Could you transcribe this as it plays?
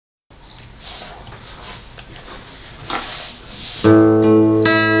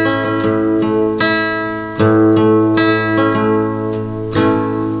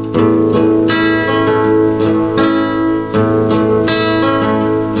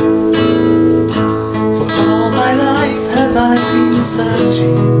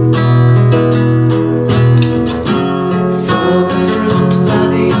Searching for the fruit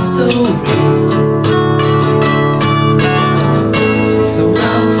that is so real, so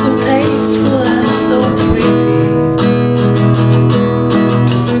round, so tasteful and so pretty.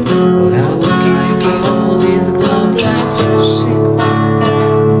 What I would give to all this globe like flesh in my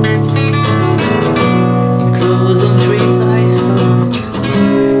hand. It grows on trees I saw it,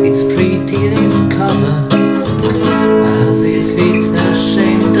 its pretty leaf covers, as if it's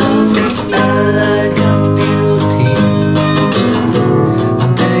ashamed of its elegant beauty.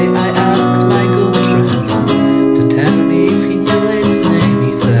 One day I asked my good friend to tell me if he knew its name.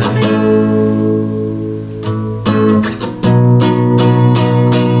 He said,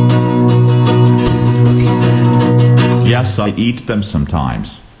 this is what he said. Yes, I eat them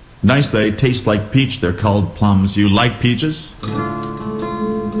sometimes. Nice, they taste like peach. They're called plums. You like peaches?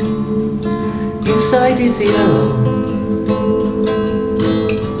 Inside is yellow,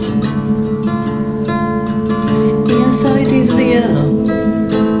 inside is the yellow,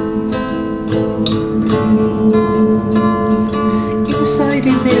 inside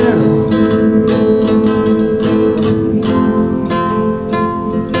is the yellow.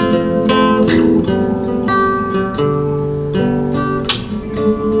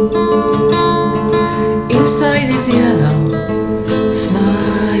 Inside is yellow,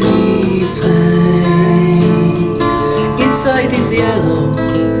 smiley face. Inside is yellow,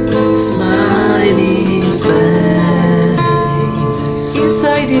 smiley face.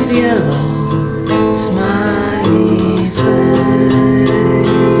 Inside is yellow, smile.